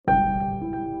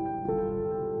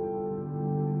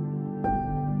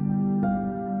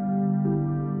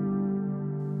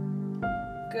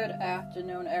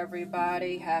afternoon,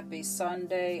 everybody. Happy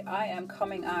Sunday. I am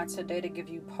coming on today to give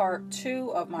you part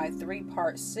 2 of my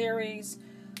 3-part series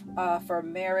for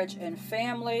marriage and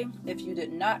family. If you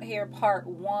did not hear part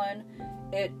 1,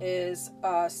 it is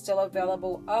still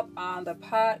available up on the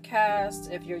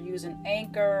podcast. If you're using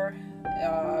Anchor,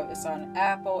 it's on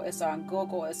Apple, it's on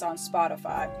Google, it's on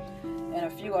Spotify, and a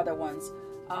few other ones.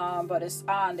 But it's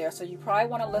on there. So you probably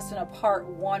want to listen to part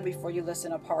 1 before you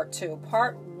listen to part 2.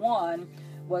 Part 1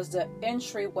 was the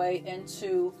entryway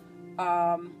into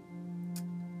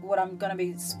what I'm going to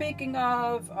be speaking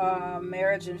of,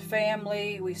 marriage and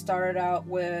family. We started out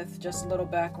with just a little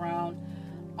background.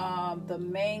 The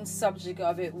main subject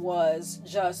of it was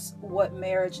just what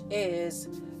marriage is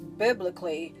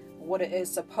biblically, what it is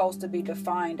supposed to be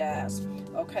defined as.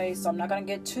 Okay, so I'm not going to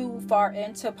get too far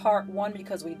into part 1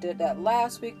 because we did that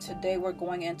last week. Today we're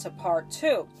going into part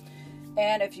 2.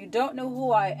 And if you don't know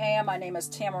who I am, my name is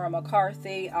Tamara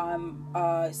McCarthy. I'm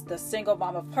the single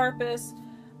mom of purpose.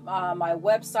 My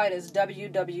website is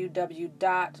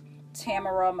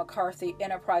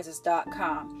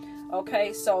www.tamaramccarthyenterprises.com.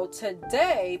 Okay, so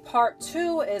today, part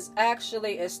 2 is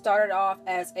actually, it started off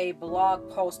as a blog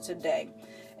post today.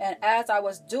 And as I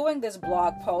was doing this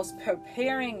blog post,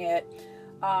 preparing it,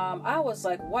 I was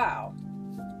like, wow,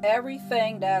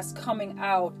 everything that's coming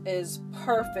out is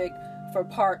perfect for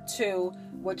part 2,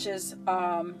 which is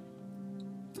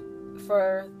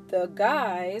for the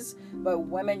guys, but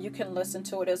women, you can listen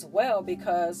to it as well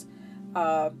because,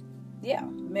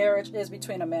 marriage is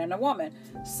between a man and a woman.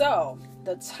 So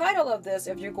the title of this,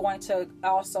 if you're going to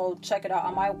also check it out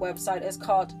on my website, is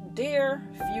called Dear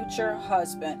Future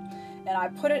Husband. And I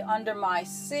put it under my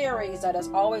series that is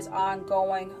always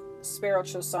ongoing,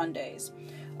 Spiritual Sundays.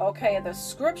 Okay, the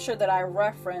scripture that I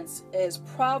reference is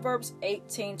Proverbs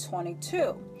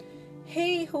 18:22.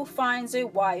 He who finds a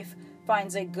wife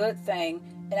finds a good thing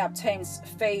and obtains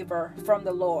favor from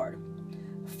the Lord.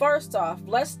 First off,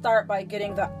 let's start by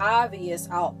getting the obvious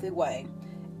out the way.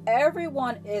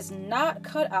 Everyone is not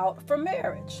cut out for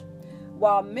marriage.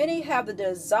 While many have the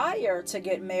desire to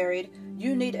get married,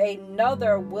 you need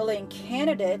another willing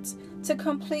candidate to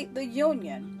complete the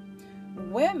union.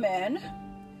 Women,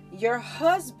 your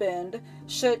husband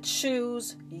should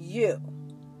choose you.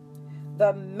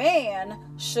 The man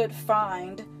should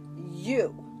find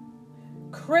you.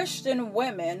 Christian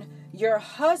women, your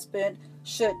husband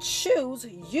should choose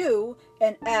you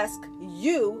and ask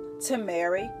you to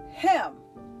marry him.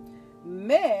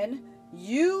 Men,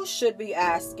 you should be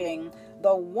asking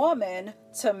the woman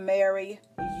to marry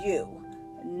you,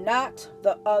 not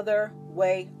the other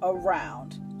way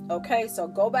around. Okay, so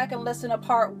go back and listen to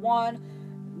part 1.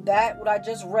 That, what I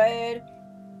just read,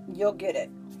 you'll get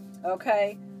it.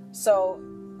 Okay, so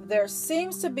there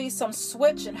seems to be some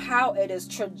switch in how it is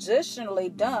traditionally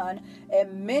done,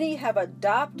 and many have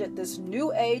adopted this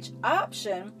new age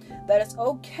option that it's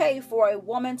okay for a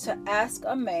woman to ask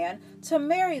a man to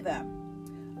marry them.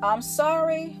 I'm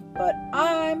sorry, but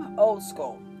I'm old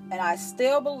school, and I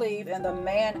still believe in the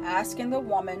man asking the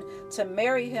woman to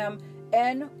marry him,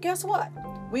 and guess what?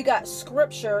 We got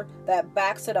scripture that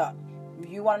backs it up.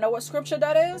 You want to know what scripture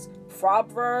that is?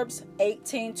 Proverbs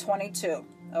 18:22.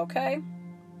 Okay?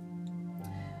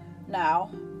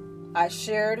 Now, I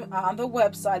shared on the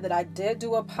website that I did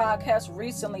do a podcast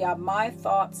recently on my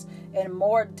thoughts in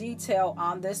more detail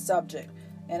on this subject.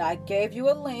 And I gave you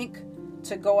a link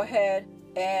to go ahead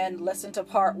and listen to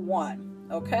part 1.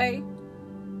 Okay?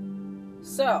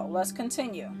 So, let's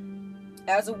continue.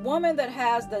 As a woman that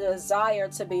has the desire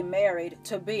to be married,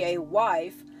 to be a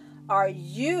wife, are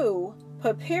you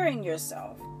preparing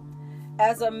yourself?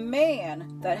 As a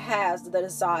man that has the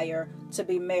desire to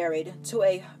be married,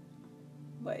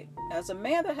 as a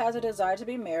man that has a desire to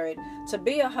be married, to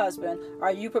be a husband,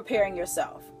 are you preparing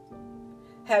yourself?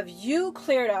 Have you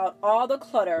cleared out all the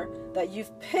clutter that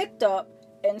you've picked up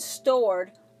and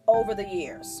stored over the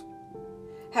years?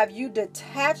 Have you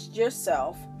detached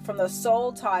yourself from the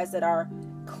soul ties that are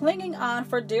clinging on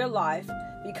for dear life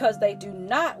because they do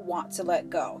not want to let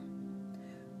go?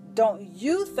 Don't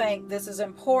you think this is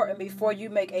important before you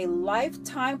make a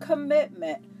lifetime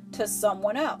commitment to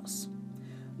someone else?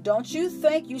 Don't you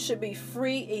think you should be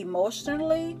free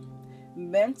emotionally,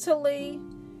 mentally,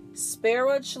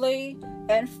 spiritually,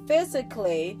 and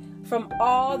physically from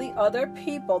all the other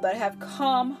people that have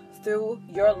come through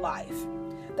your life,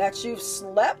 that you've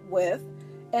slept with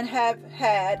and have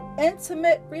had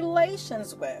intimate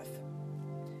relations with?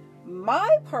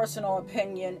 My personal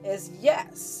opinion is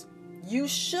yes, you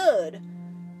should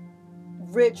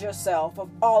rid yourself of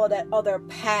all of that other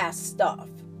past stuff.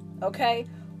 Okay?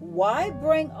 Why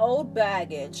bring old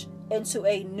baggage into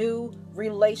a new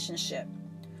relationship?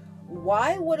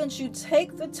 Why wouldn't you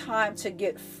take the time to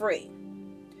get free?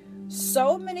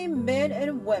 So many men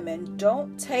and women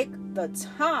don't take the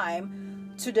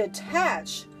time to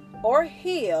detach or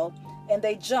heal, and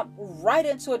they jump right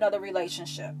into another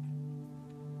relationship.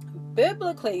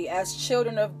 Biblically, as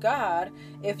children of God,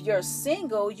 if you're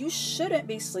single, you shouldn't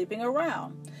be sleeping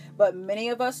around, but many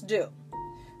of us do.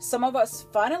 Some of us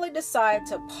finally decide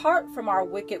to part from our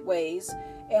wicked ways,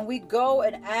 and we go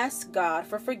and ask God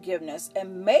for forgiveness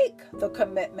and make the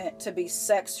commitment to be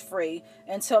sex-free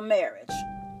until marriage.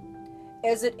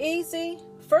 Is it easy?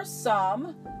 For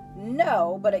some,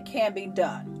 no, but it can be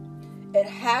done. It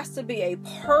has to be a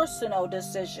personal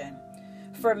decision.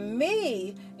 For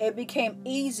me, it became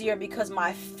easier because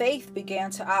my faith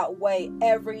began to outweigh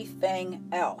everything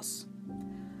else.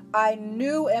 I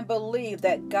knew and believed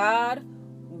that God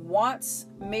wants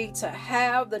me to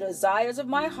have the desires of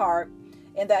my heart,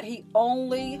 and that He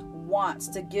only wants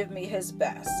to give me His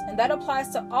best. And that applies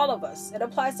to all of us. It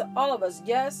applies to all of us.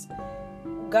 Yes,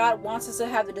 God wants us to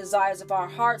have the desires of our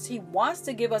hearts. He wants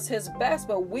to give us His best,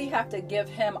 but we have to give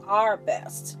Him our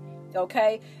best.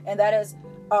 Okay? And that is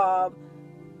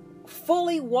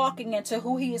fully walking into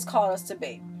who He has called us to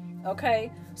be.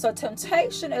 Okay? So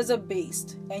temptation is a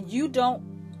beast, and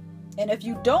if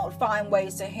you don't find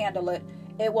ways to handle it,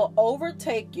 it will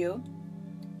overtake you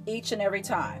each and every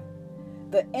time.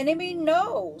 The enemy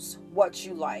knows what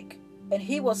you like, and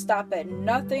he will stop at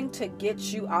nothing to get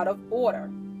you out of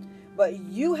order. But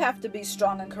you have to be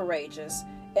strong and courageous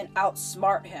and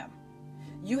outsmart him.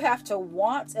 You have to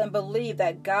want and believe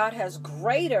that God has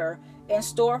greater in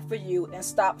store for you, and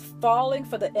stop falling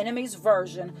for the enemy's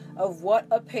version of what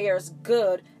appears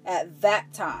good at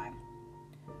that time.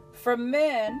 For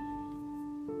men,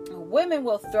 women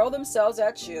will throw themselves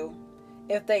at you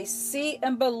if they see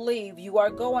and believe you are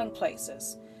going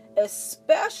places,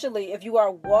 especially if you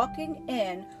are walking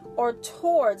in or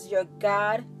towards your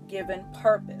God-given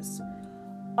purpose.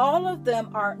 All of them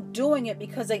aren't doing it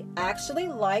because they actually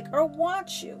like or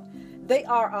want you. They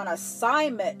are on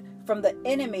assignment from the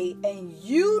enemy, and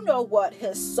you know what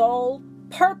his sole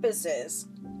purpose is.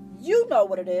 You know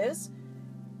what it is.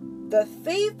 The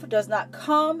thief does not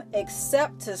come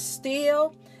except to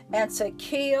steal and to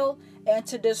kill and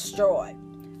to destroy.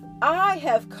 I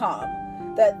have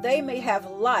come that they may have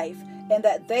life, and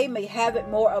that they may have it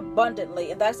more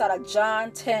abundantly. And that's out of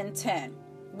John 10:10.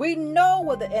 We know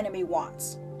what the enemy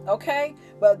wants, okay?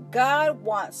 But God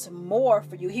wants more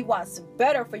for you. He wants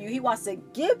better for you. He wants to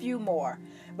give you more.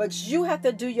 But you have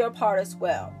to do your part as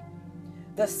well.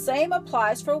 The same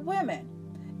applies for women.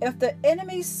 If the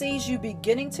enemy sees you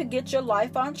beginning to get your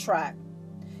life on track,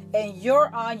 and you're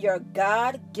on your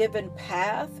God-given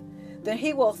path, then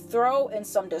he will throw in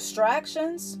some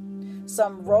distractions,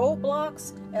 some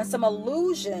roadblocks, and some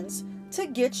illusions to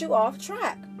get you off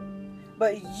track.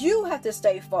 But you have to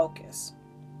stay focused.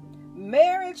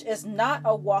 Marriage is not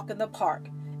a walk in the park.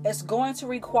 It's going to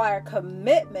require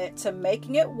commitment to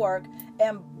making it work,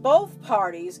 and both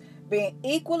parties being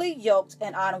equally yoked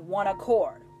and on one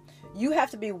accord. You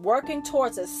have to be working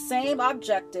towards the same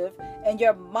objective, and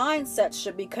your mindset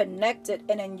should be connected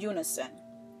and in unison.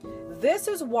 This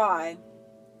is why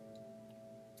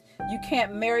you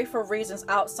can't marry for reasons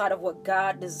outside of what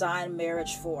God designed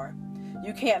marriage for.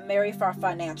 You can't marry for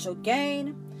financial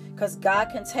gain, because God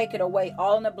can take it away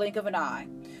all in the blink of an eye.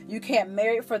 You can't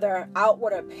marry for their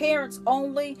outward appearance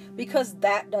only, because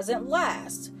that doesn't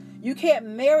last. You can't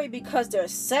marry because their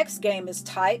sex game is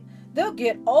tight. They'll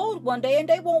get old one day and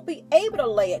they won't be able to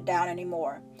lay it down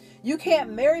anymore. You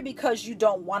can't marry because you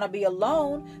don't want to be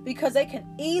alone, because they can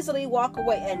easily walk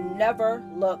away and never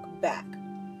look back.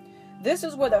 This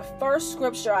is where the first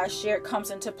scripture I shared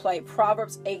comes into play,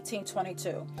 Proverbs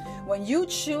 18:22. When you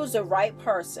choose the right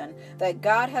person that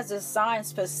God has designed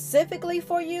specifically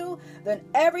for you, then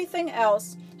everything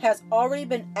else has already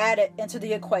been added into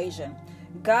the equation.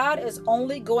 God is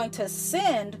only going to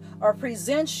send or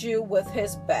present you with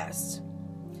his best.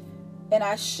 And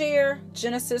I share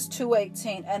Genesis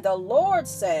 2:18, and the Lord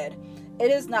said,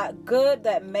 "It is not good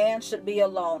that man should be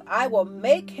alone. I will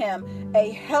make him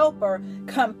a helper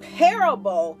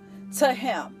comparable to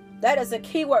him." That is a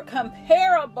key word,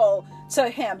 comparable to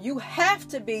him. You have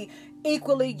to be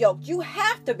equally yoked. You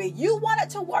have to be. You want it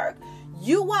to work.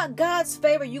 You want God's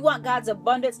favor. You want God's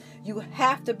abundance. You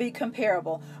have to be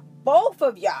comparable. Both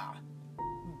of y'all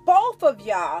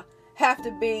have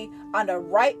to be on the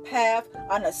right path,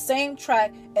 on the same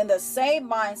track, in the same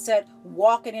mindset,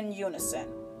 walking in unison.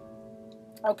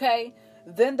 Okay?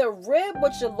 Then the rib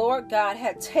which the Lord God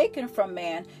had taken from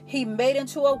man, he made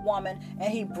into a woman,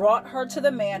 and he brought her to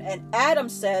the man. And Adam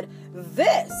said,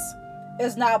 "This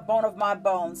is now bone of my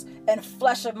bones and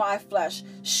flesh of my flesh.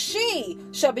 She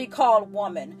shall be called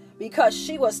woman, because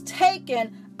she was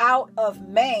taken out of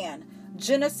man.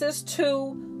 Genesis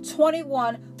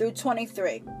 2:21 through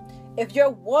 23. If you're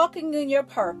walking in your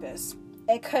purpose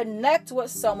and connect with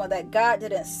someone that God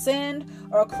didn't send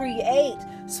or create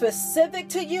specific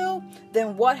to you,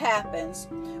 then what happens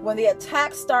when the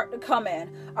attacks start to come in?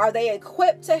 Are they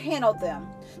equipped to handle them?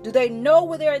 Do they know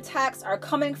where their attacks are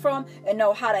coming from and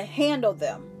know how to handle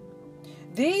them?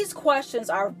 These questions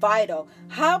are vital.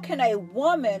 How can a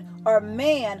woman or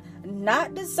man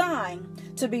not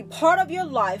designed to be part of your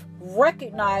life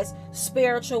recognize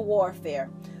spiritual warfare?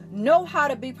 Know how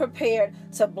to be prepared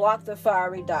to block the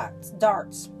fiery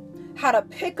darts. How to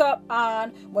pick up on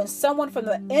when someone from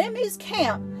the enemy's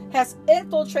camp has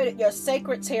infiltrated your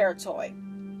sacred territory.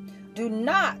 Do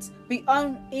not be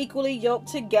unequally yoked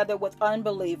together with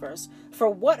unbelievers. For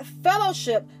what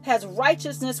fellowship has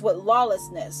righteousness with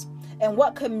lawlessness? And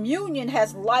what communion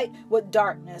has light with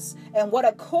darkness? And what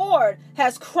accord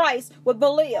has Christ with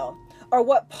Belial? Or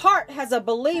what part has a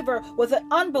believer with an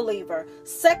unbeliever?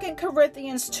 2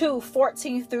 Corinthians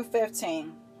 2:14 through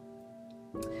 15.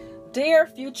 Dear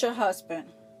future husband,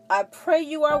 I pray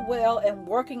you are well and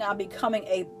working on becoming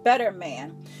a better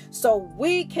man so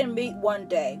we can meet one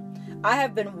day. I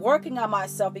have been working on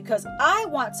myself because I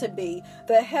want to be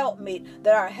the helpmeet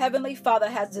that our Heavenly Father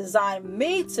has designed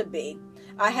me to be.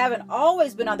 I haven't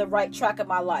always been on the right track of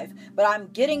my life, but I'm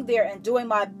getting there and doing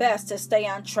my best to stay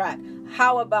on track.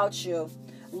 How about you?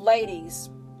 Ladies,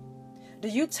 do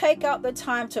you take out the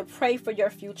time to pray for your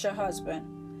future husband?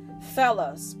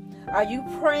 Fellas, are you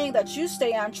praying that you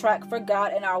stay on track for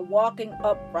God and are walking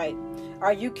upright?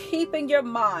 Are you keeping your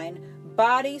mind,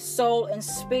 body, soul, and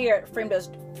spirit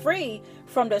free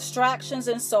from distractions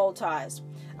and soul ties?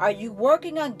 Are you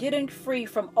working on getting free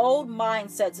from old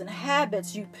mindsets and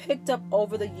habits you picked up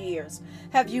over the years?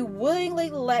 Have you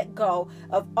willingly let go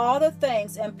of all the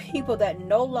things and people that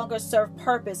no longer serve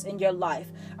purpose in your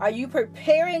life? Are you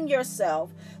preparing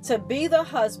yourself to be the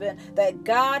husband that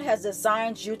God has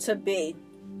designed you to be?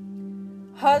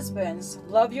 Husbands,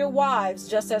 love your wives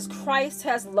just as Christ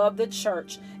has loved the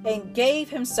church and gave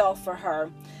himself for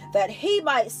her, that he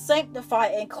might sanctify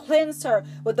and cleanse her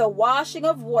with the washing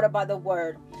of water by the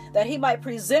word, that he might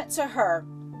present her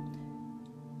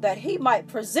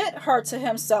to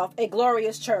himself a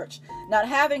glorious church, not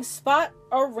having spot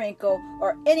or wrinkle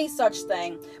or any such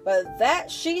thing, but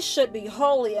that she should be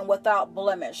holy and without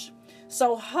blemish.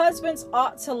 So husbands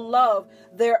ought to love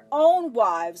their own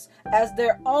wives as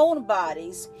their own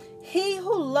bodies. He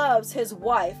who loves his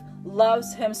wife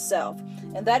loves himself.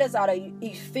 And that is out of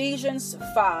Ephesians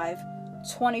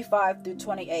 5:25 through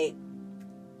 28.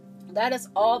 That is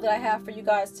all that I have for you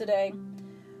guys today.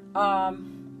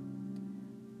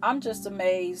 I'm just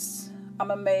amazed.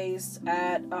 I'm amazed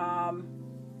at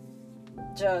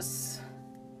just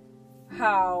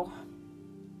how...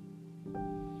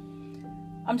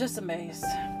 I'm just amazed.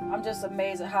 I'm just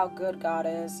amazed at how good God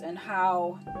is and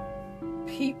how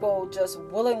people just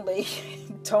willingly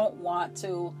don't want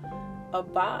to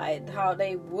abide, how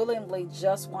they willingly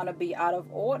just want to be out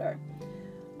of order.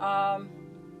 And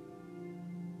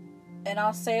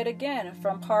I'll say it again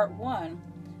from part 1.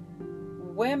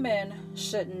 Women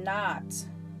should not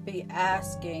be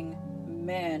asking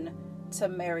men to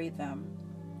marry them.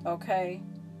 Okay?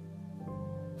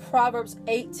 Proverbs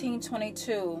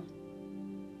 18:22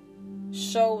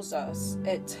 shows us,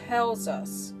 it tells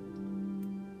us,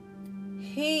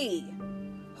 he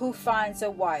who finds a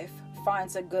wife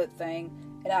finds a good thing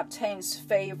and obtains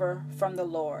favor from the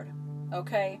Lord.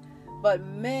 Okay? But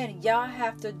men, y'all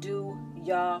have to do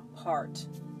y'all part.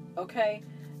 Okay?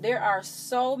 There are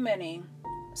so many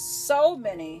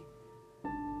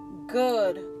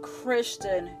good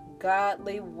Christian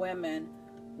godly women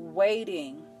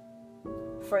waiting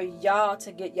for y'all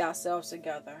to get yourselves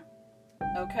together.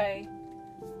 Okay?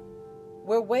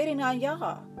 We're waiting on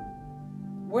y'all.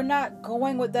 We're not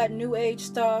going with that new age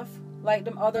stuff like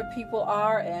them other people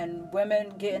are, and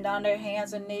women getting on their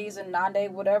hands and knees and on they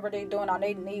whatever they doing on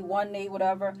their knee, one knee,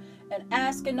 whatever, and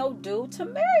asking no dude to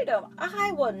marry them.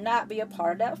 I will not be a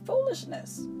part of that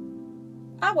foolishness.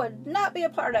 I would not be a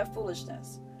part of that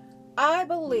foolishness. I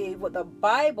believe what the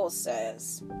Bible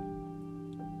says.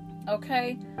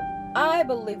 Okay? I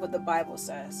believe what the Bible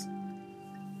says.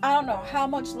 I don't know how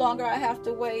much longer I have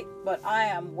to wait, but I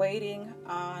am waiting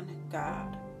on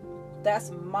God. That's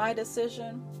my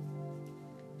decision.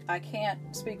 I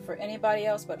can't speak for anybody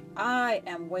else, but I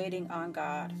am waiting on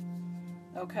God.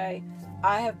 Okay?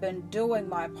 I have been doing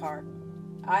my part.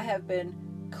 I have been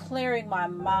clearing my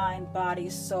mind, body,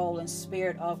 soul, and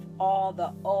spirit of all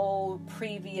the old,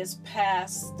 previous,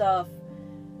 past stuff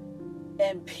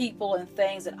and people and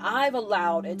things that I've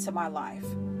allowed into my life,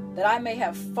 that I may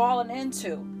have fallen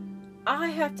into. I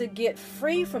have to get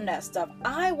free from that stuff.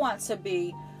 I want to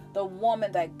be the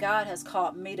woman that God has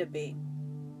called me to be.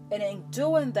 And in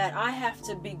doing that, I have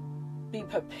to be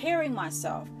preparing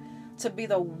myself to be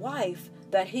the wife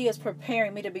that He is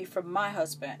preparing me to be for my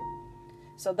husband.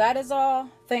 So that is all.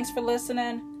 Thanks for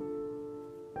listening.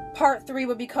 Part 3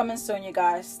 will be coming soon, you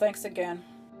guys. Thanks again.